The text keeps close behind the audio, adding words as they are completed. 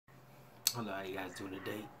Hello, how you guys doing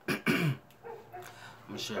today? I'm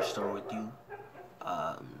gonna share a story with you.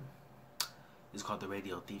 Um, it's called the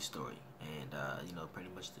Radio Thief Story, and pretty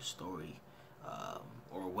much the story,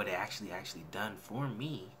 or what it actually done for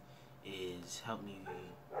me, is help me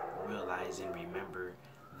realize and remember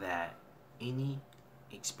that any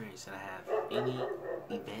experience that I have, any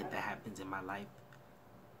event that happens in my life,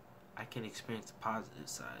 I can experience the positive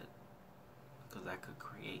side, because I could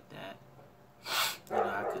create that.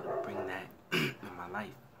 I could bring that in my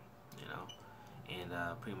life, you know. And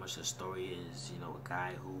pretty much the story is, a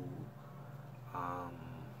guy who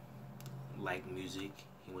liked music.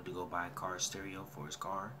 He went to go buy a car stereo for his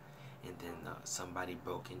car, and then somebody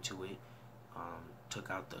broke into it,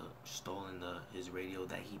 stolen his radio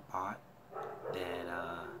that he bought,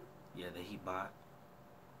 that he bought,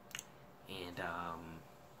 and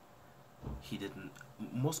he didn't.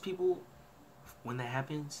 Most people, when that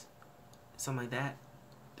happens, something like that,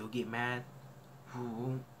 they'll get mad,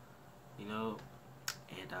 you know,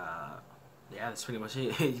 and yeah, that's pretty much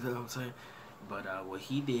it. You know what I'm saying? But what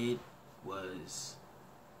he did was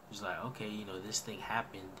like, okay, this thing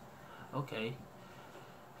happened. Okay,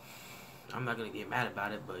 I'm not gonna get mad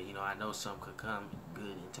about it, but I know something could come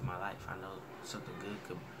good into my life. I know something good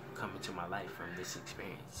could come into my life from this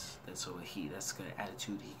experience. That's the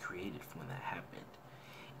attitude he created when that happened.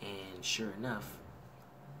 And sure enough,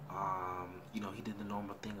 he did the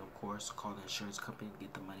normal thing, of course, called the insurance company to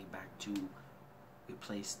get the money back to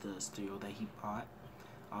replace the stereo that he bought.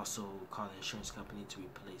 Also called the insurance company to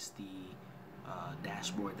replace the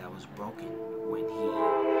dashboard that was broken when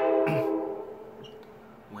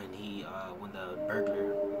the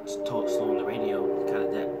burglar stole the radio. Kind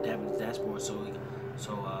of damaged the dashboard, so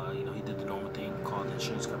he did the normal thing, called the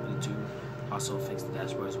insurance company to also fix the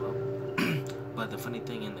dashboard as well. But the funny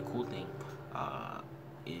thing and the cool thing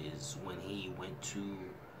is when he went to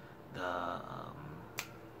the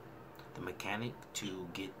mechanic to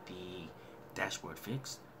get the dashboard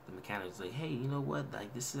fixed, the mechanic was like, hey, you know what,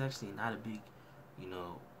 like, this is actually not a big,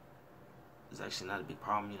 it's actually not a big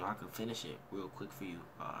problem. I could finish it real quick for you.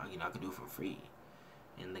 I could do it for free.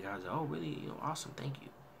 And the guy was like, oh, really? Awesome, thank you.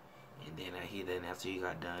 And then after he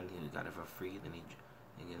got done, he got it for free. Then he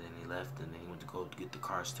left, and then he went to go get the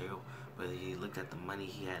car stereo. But he looked at the money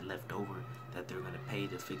he had left over that they were gonna pay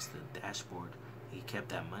to fix the dashboard. He kept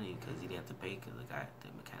that money because he didn't have to pay, because the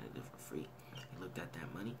mechanic did it for free. He looked at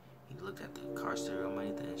that money. He looked at the car stereo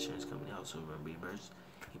money the insurance company also reimbursed.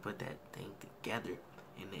 He put that thing together,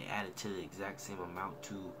 and they added to the exact same amount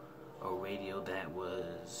to a radio that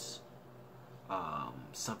was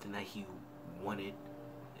something that he wanted,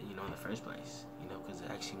 in the first place. Because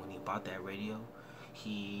actually when he bought that radio,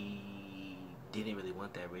 he didn't really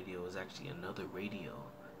want that radio. It was actually another radio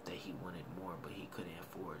that he wanted more, but he couldn't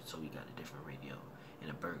afford, so he got a different radio. And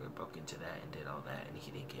a burglar broke into that and did all that, and he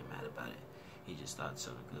didn't get mad about it. He just thought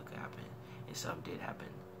something good could happen, and something did happen.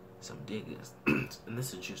 Something did good. And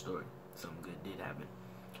this is a true story. Something good did happen.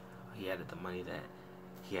 He added the money that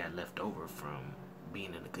he had left over from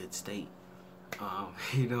being in a good state.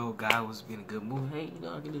 Guy was being a good move. Hey,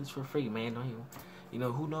 I can do this for free, man. Don't you?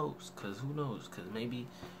 Who knows? Cause maybe,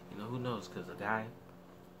 who knows? Cause a guy,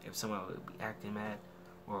 if someone would be acting mad,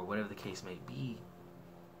 or whatever the case may be,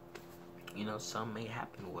 something may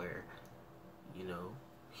happen where,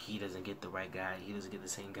 he doesn't get the right guy. He doesn't get the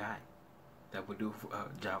same guy that would do a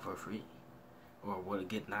job for free, or would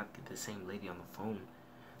not get the same lady on the phone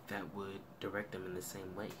that would direct them in the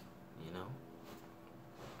same way.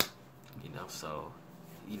 So,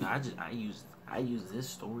 I use this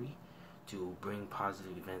story to bring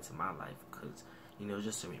positive events in my life, because,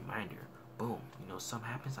 just a reminder, boom, something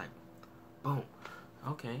happens, like, boom,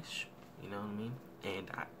 okay, you know what I mean?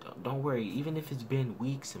 And don't worry, even if it's been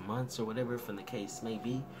weeks and months or whatever from the case may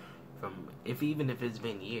be, even if it's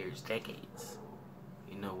been years, decades,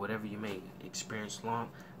 whatever you may experience long,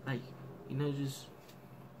 like, just,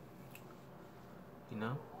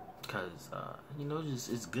 because, just,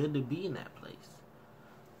 it's good to be in that place.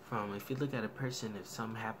 If you look at a person, if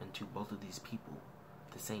something happened to both of these people,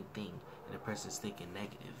 the same thing, and the person's thinking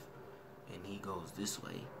negative, and he goes this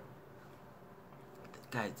way, the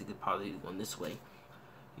guy's thinking probably going this way,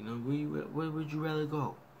 where would you rather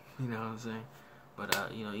go? You know what I'm saying? But,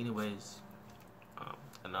 anyways,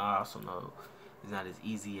 and I also know it's not as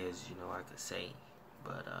easy as, I could say,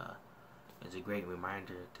 but, it's a great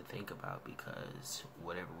reminder to think about, because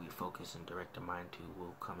whatever we focus and direct our mind to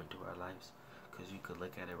will come into our lives. Because you could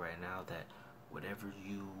look at it right now that whatever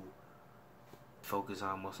you focus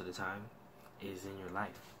on most of the time is in your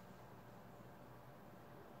life.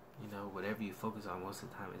 Whatever you focus on most of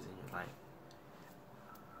the time is in your life.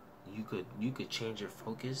 you could change your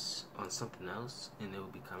focus on something else, and it will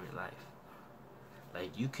become your life.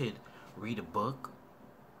 Like, you could read a book,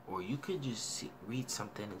 or you could just read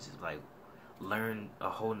something and just like learn a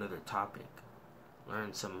whole nother topic,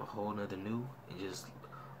 learn something a whole nother new, and just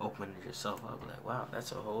open it yourself up. Like, wow,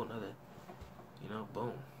 that's a whole nother,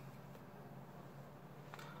 boom.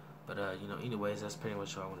 But anyways, that's pretty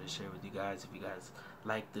much what I wanted to share with you guys. If you guys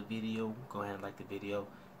like the video, go ahead and like the video.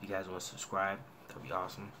 If you guys want to subscribe, that'd be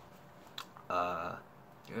awesome.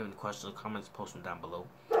 If you have any questions or comments, post them down below.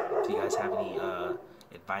 If you guys have any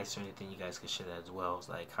advice or anything, you guys can share that as well. It's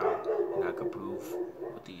like how I can improve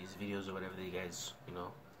with these videos or whatever that you guys,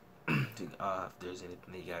 if there's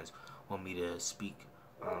anything that you guys want me to speak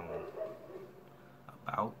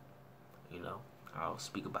about, I'll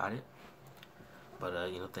speak about it. But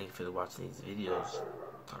thank you for watching these videos.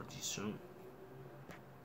 Talk to you soon.